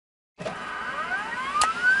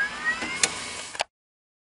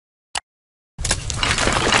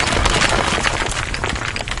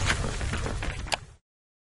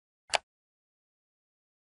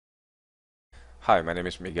Hi, my name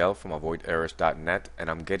is Miguel from avoiderrors.net, and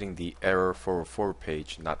I'm getting the error 404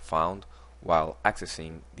 page not found while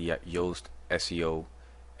accessing the Yoast SEO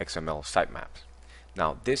XML sitemaps.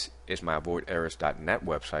 Now, this is my avoiderrors.net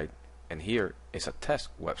website, and here is a test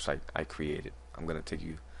website I created. I'm going to take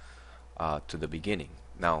you to the beginning.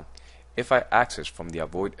 Now, if I access from the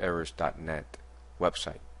avoiderrors.net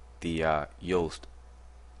website the Yoast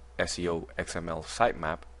SEO XML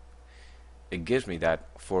sitemap, it gives me that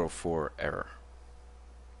 404 error.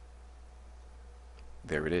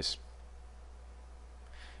 There it is.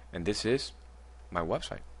 And this is my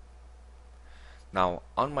website. Now,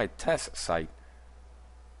 on my test site,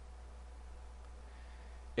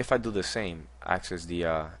 if I do the same, access the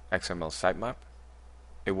XML sitemap,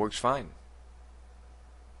 it works fine.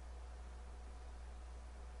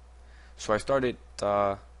 So I started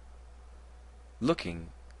looking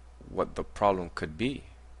what the problem could be.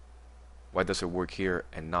 Why does it work here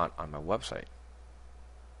and not on my website?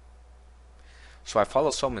 So I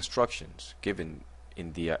followed some instructions given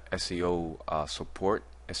in the SEO support,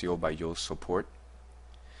 SEO by Yoast support,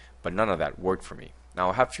 but none of that worked for me. Now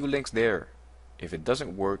I have a few links there. If it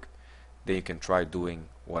doesn't work, then you can try doing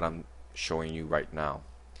what I'm showing you right now.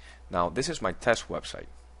 Now this is my test website.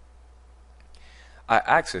 I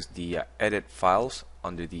accessed the edit files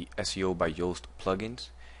under the SEO by Yoast plugins,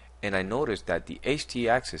 and I noticed that the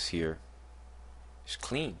htaccess here is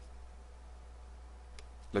clean.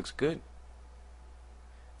 Looks good.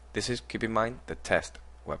 This is, keep in mind, the test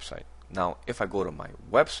website. Now if I go to my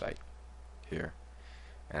website here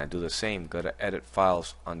and I do the same, go to edit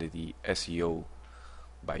files under the SEO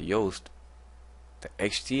by Yoast, the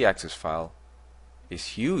htaccess file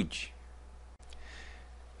is huge.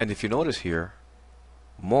 And if you notice here,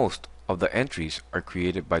 most of the entries are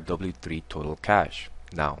created by W3 total cache.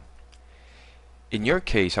 Now in your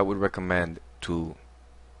case, I would recommend to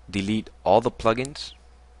delete all the plugins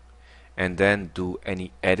and then do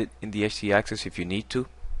any edit in the htaccess if you need to,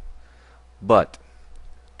 but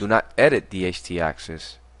do not edit the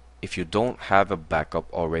htaccess if you don't have a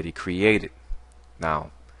backup already created.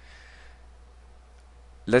 Now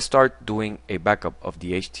let's start doing a backup of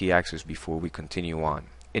the htaccess before we continue on.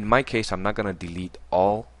 In my case, I'm not going to delete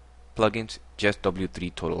all plugins, just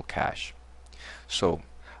W3 total cache. So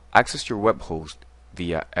access your web host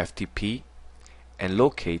via FTP and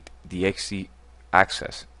locate the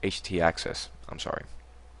htaccess.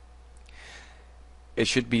 It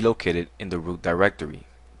should be located in the root directory.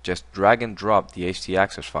 Just drag and drop the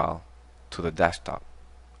htaccess file to the desktop,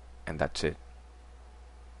 and that's it.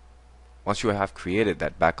 Once you have created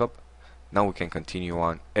that backup, now we can continue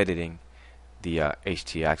on editing the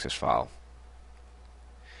htaccess file.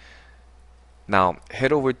 Now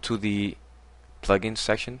head over to the plugins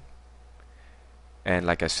section, and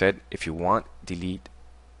like I said, if you want, delete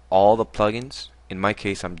all the plugins. In my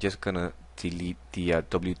case, I'm just gonna delete the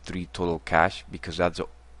W3 total cache because that's the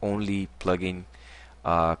only plugin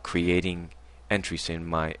creating entries in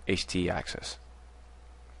my htaccess.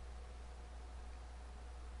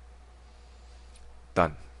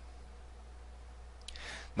 Done.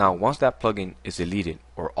 Now once that plugin is deleted,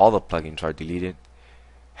 or all the plugins are deleted,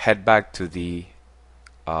 head back to the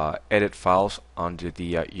edit files under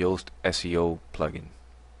the Yoast SEO plugin,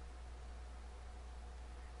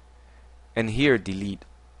 and here delete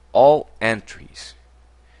all entries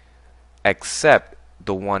except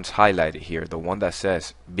the ones highlighted here, the one that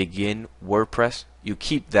says begin WordPress. You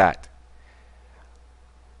keep that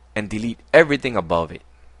and delete everything above it,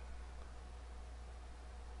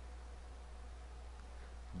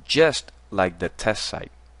 just like the test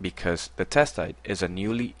site, because the test site is a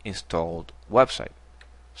newly installed website,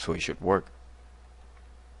 so it should work.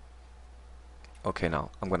 Okay,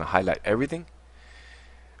 now I'm going to highlight everything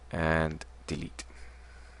and delete.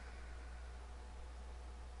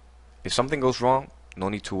 If something goes wrong, no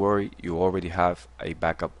need to worry, you already have a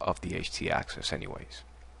backup of the htaccess anyways.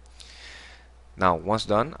 Now once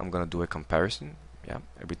done, I'm going to do a comparison. Yeah,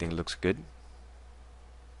 everything looks good.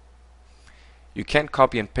 You can't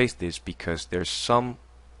copy and paste this because there's some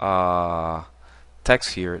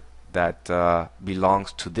text here that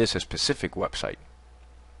belongs to this specific website.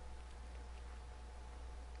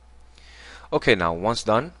 Okay, now once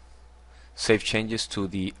done, save changes to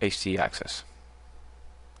the htaccess.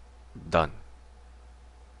 Done.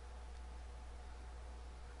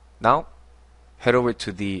 Now head over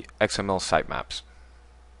to the XML sitemaps.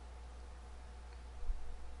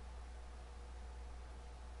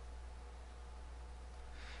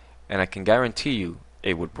 And I can guarantee you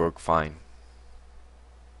it would work fine.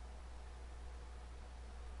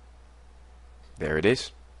 There it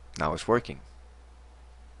is. Now it's working.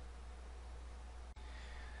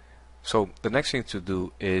 So the next thing to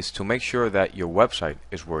do is to make sure that your website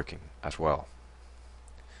is working as well.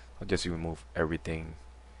 I'll just remove everything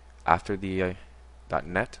after the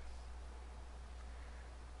 .net.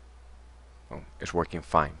 Oh, it's working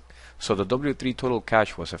fine. So the W3 total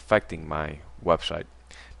cache was affecting my website.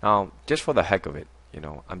 Now, just for the heck of it,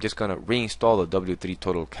 I'm just gonna reinstall the W3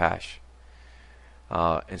 total cache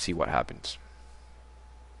and see what happens.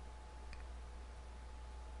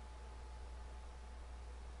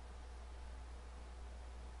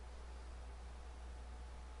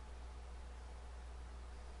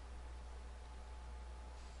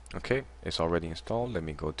 Okay, it's already installed. Let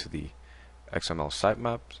me go to the XML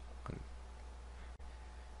sitemaps.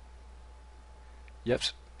 Yep,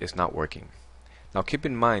 it's not working. Now keep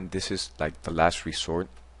in mind, this is like the last resort.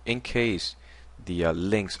 In case the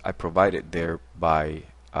links I provided there by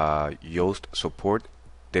Yoast Support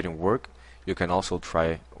didn't work, you can also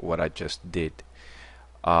try what I just did.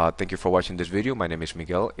 Thank you for watching this video. My name is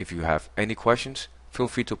Miguel. If you have any questions, feel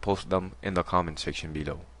free to post them in the comment section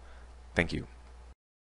below. Thank you.